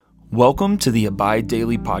Welcome to the Abide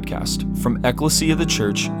Daily podcast from Ecclesia the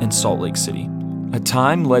Church in Salt Lake City, a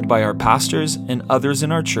time led by our pastors and others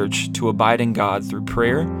in our church to abide in God through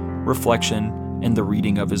prayer, reflection, and the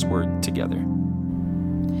reading of His Word together.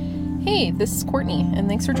 Hey, this is Courtney, and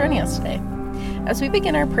thanks for joining us today. As we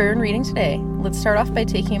begin our prayer and reading today, let's start off by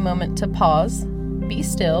taking a moment to pause, be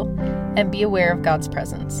still, and be aware of God's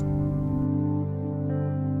presence.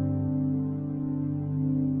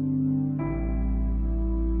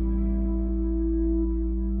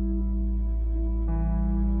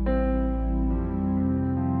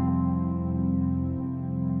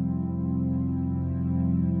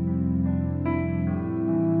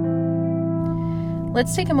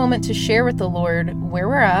 Let's take a moment to share with the Lord where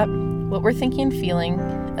we're at, what we're thinking and feeling,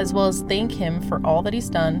 as well as thank Him for all that He's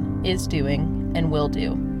done, is doing, and will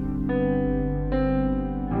do.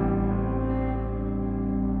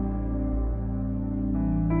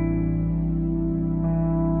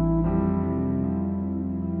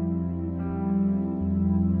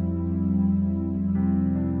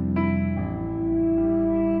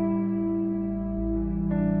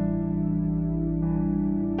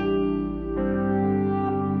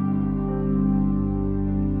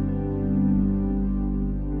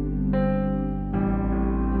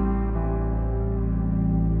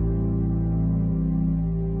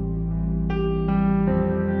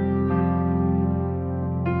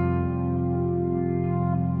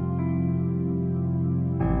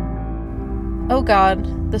 O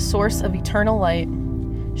God, the source of eternal light,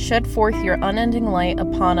 shed forth your unending light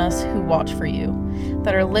upon us who watch for you,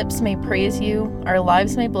 that our lips may praise you, our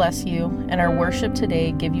lives may bless you, and our worship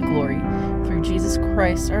today give you glory. Through Jesus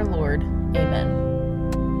Christ our Lord. Amen.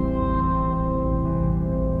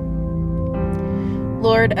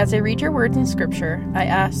 Lord, as I read your words in Scripture, I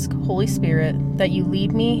ask, Holy Spirit, that you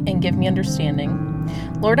lead me and give me understanding.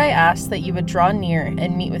 Lord, I ask that you would draw near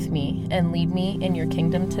and meet with me and lead me in your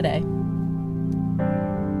kingdom today.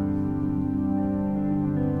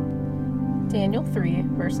 Daniel 3,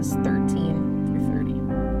 verses 13 through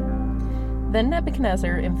 30. Then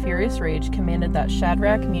Nebuchadnezzar, in furious rage, commanded that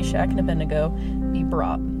Shadrach, Meshach, and Abednego be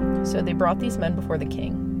brought. So they brought these men before the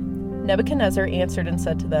king. Nebuchadnezzar answered and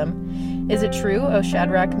said to them, Is it true, O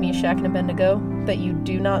Shadrach, Meshach, and Abednego, that you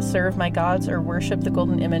do not serve my gods or worship the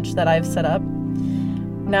golden image that I have set up?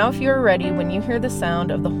 Now if you are ready, when you hear the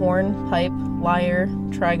sound of the horn, pipe, lyre,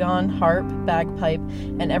 trigon, harp, bagpipe,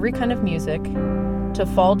 and every kind of music, to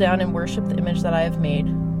fall down and worship the image that I have made,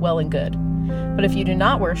 well and good. But if you do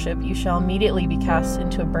not worship, you shall immediately be cast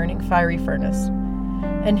into a burning fiery furnace.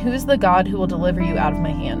 And who is the God who will deliver you out of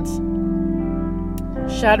my hands?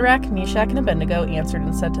 Shadrach, Meshach, and Abednego answered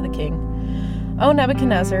and said to the king, O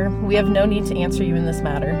Nebuchadnezzar, we have no need to answer you in this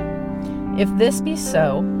matter. If this be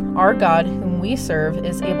so, our God, whom we serve,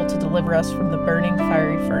 is able to deliver us from the burning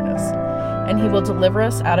fiery furnace, and he will deliver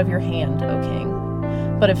us out of your hand, O king.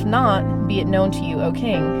 But if not, be it known to you, O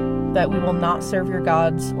king, that we will not serve your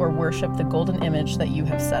gods or worship the golden image that you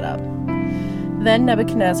have set up. Then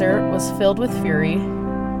Nebuchadnezzar was filled with fury,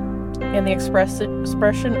 and the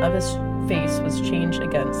expression of his face was changed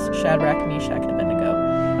against Shadrach, Meshach, and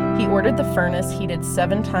Abednego. He ordered the furnace heated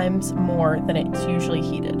 7 times more than it's usually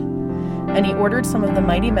heated. And he ordered some of the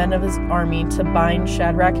mighty men of his army to bind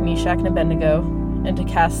Shadrach, Meshach, and Abednego, and to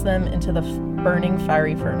cast them into the burning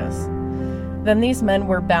fiery furnace. Then these men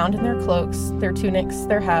were bound in their cloaks, their tunics,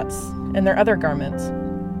 their hats, and their other garments,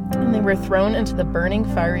 and they were thrown into the burning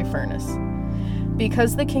fiery furnace.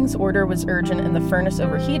 Because the king's order was urgent and the furnace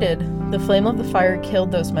overheated, the flame of the fire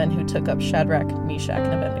killed those men who took up Shadrach, Meshach,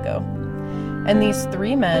 and Abednego. And these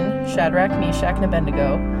 3 men, Shadrach, Meshach, and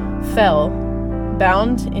Abednego, fell,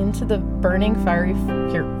 bound into the burning fiery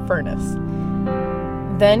furnace.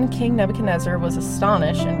 Then King Nebuchadnezzar was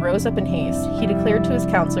astonished and rose up in haste. He declared to his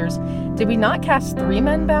counselors, Did we not cast 3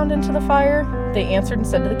 men bound into the fire? They answered and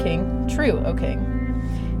said to the king, True, O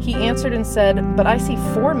king. He answered and said, But I see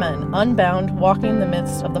 4 men unbound walking in the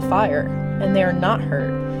midst of the fire, and they are not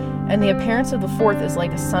hurt, and the appearance of the 4th is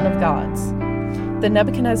like a son of God's. Then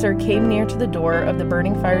Nebuchadnezzar came near to the door of the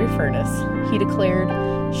burning fiery furnace. He declared,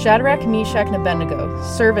 Shadrach, Meshach, and Abednego,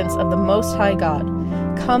 servants of the Most High God,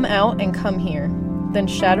 come out and come here. Then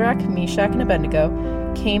Shadrach, Meshach, and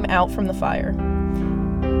Abednego came out from the fire.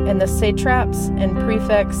 And the satraps and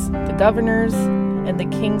prefects, the governors, and the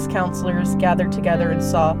king's counselors gathered together and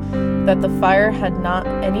saw that the fire had not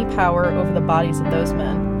any power over the bodies of those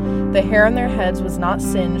men. The hair on their heads was not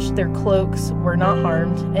singed, their cloaks were not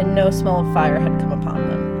harmed, and no smell of fire had come upon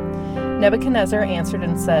them. Nebuchadnezzar answered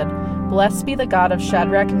and said, Blessed be the God of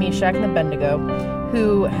Shadrach, Meshach, and Abednego,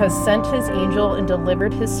 who has sent his angel and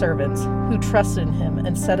delivered his servants, who trusted in him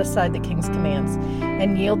and set aside the king's commands,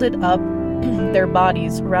 and yielded up their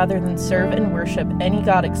bodies rather than serve and worship any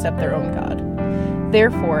god except their own God.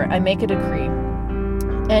 Therefore, I make a decree.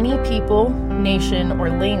 Any people, nation, or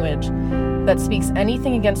language that speaks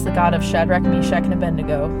anything against the God of Shadrach, Meshach, and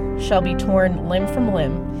Abednego shall be torn limb from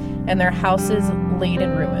limb, and their houses laid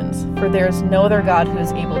in ruins, for there is no other God who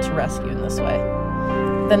is able to rescue in this way.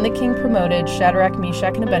 Then the king promoted Shadrach,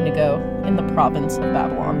 Meshach, and Abednego in the province of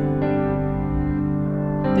Babylon.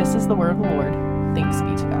 This is the word of the Lord. Thanks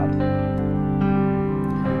be to God.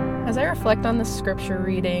 As I reflect on this scripture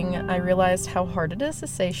reading, I realized how hard it is to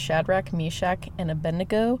say Shadrach, Meshach, and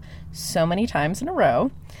Abednego so many times in a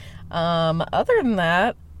row. Other than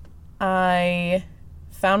that, I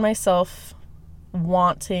found myself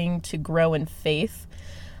wanting to grow in faith.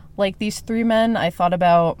 Like these three men, I thought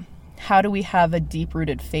about, how do we have a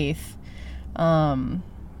deep-rooted faith? How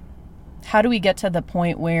do we get to the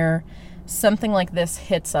point where something like this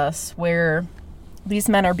hits us, where these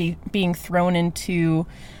men are being thrown into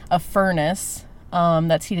a furnace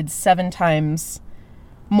that's heated 7 times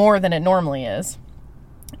more than it normally is,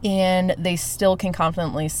 and they still can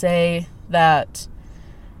confidently say that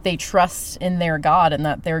they trust in their God and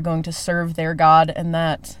that they're going to serve their God and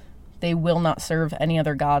that they will not serve any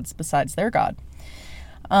other gods besides their God.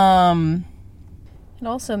 It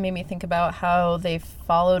also made me think about how they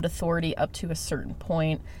followed authority up to a certain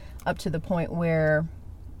point, up to the point where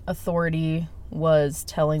authority was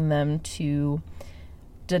telling them to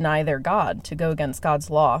deny their God, to go against God's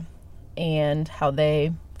law, and how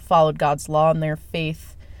they followed God's law and their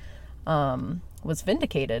faith was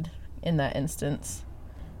vindicated in that instance.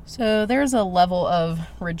 So there's a level of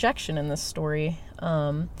rejection in this story.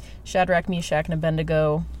 Shadrach, Meshach, and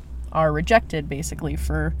Abednego are rejected basically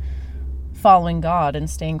for following God and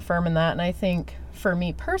staying firm in that. And I think for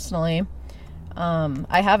me personally,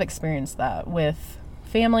 I have experienced that with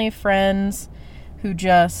family, friends who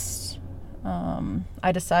just,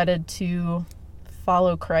 I decided to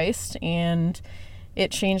follow Christ, and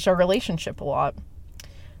it changed our relationship a lot.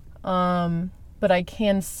 But I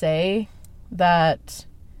can say that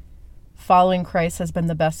following Christ has been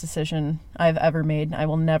the best decision I've ever made. I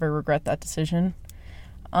will never regret that decision.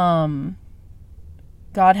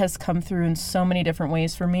 God has come through in so many different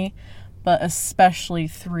ways for me, but especially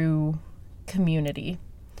through community.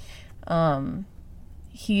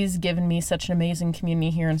 He's given me such an amazing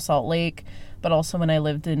community here in Salt Lake, but also when I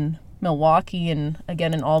lived in Milwaukee and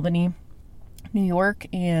again in Albany, New York.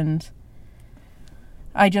 And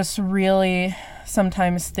I just really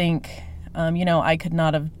sometimes think, I could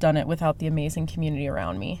not have done it without the amazing community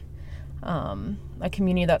around me. A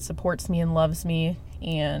community that supports me and loves me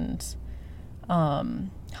and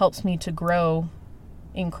helps me to grow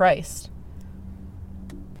in Christ.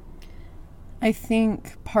 I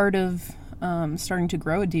think part of starting to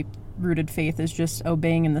grow a deep-rooted faith is just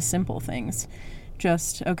obeying in the simple things.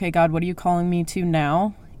 Just, okay, God, what are you calling me to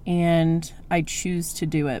now? And I choose to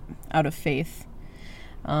do it out of faith.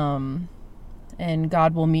 And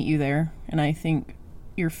God will meet you there, and I think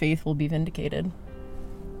your faith will be vindicated.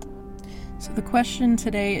 So the question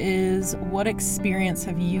today is, what experience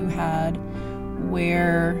have you had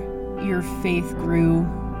where your faith grew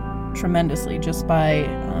tremendously just by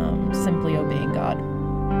simply obeying God?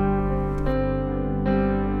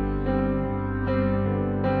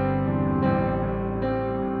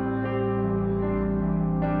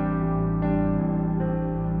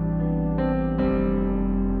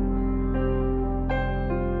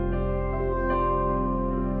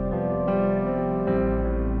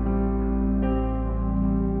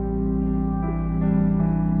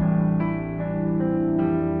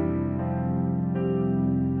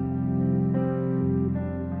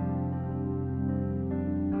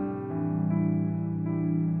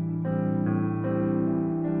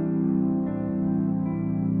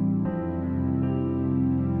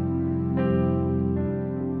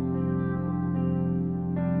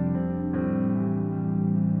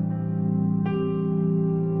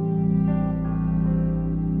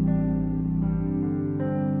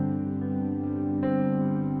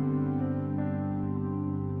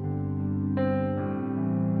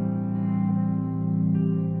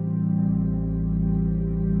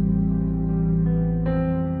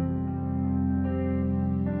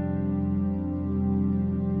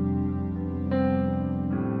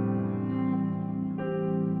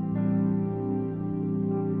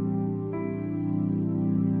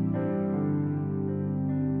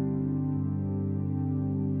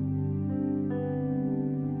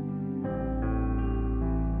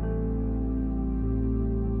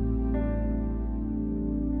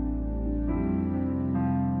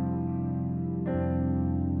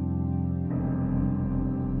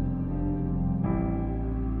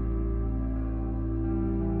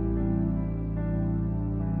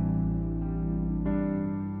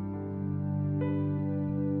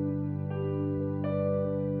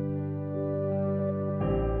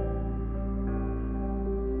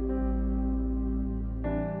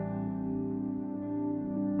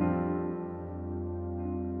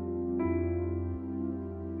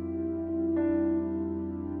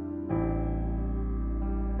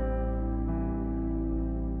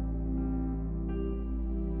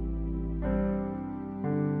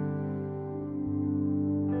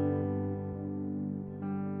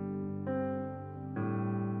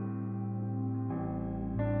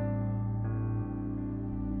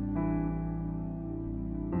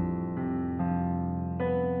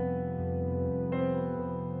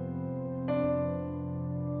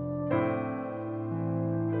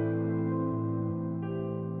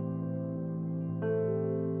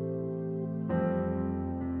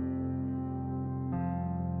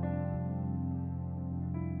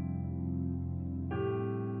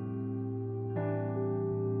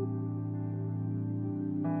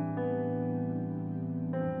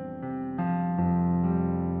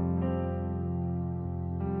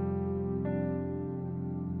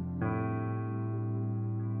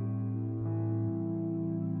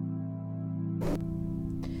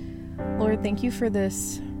 Lord, thank you for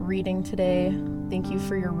this reading today. Thank you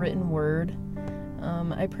for your written word.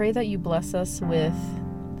 I pray that you bless us with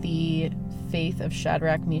the faith of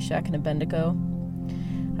Shadrach, Meshach, and Abednego.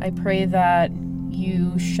 I pray that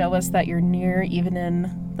you show us that you're near even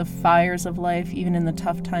in the fires of life, even in the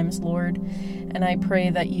tough times, Lord. And I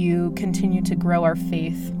pray that you continue to grow our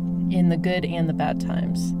faith in the good and the bad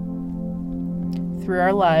times. Through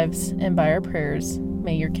our lives and by our prayers,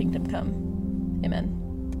 may your kingdom come. Amen.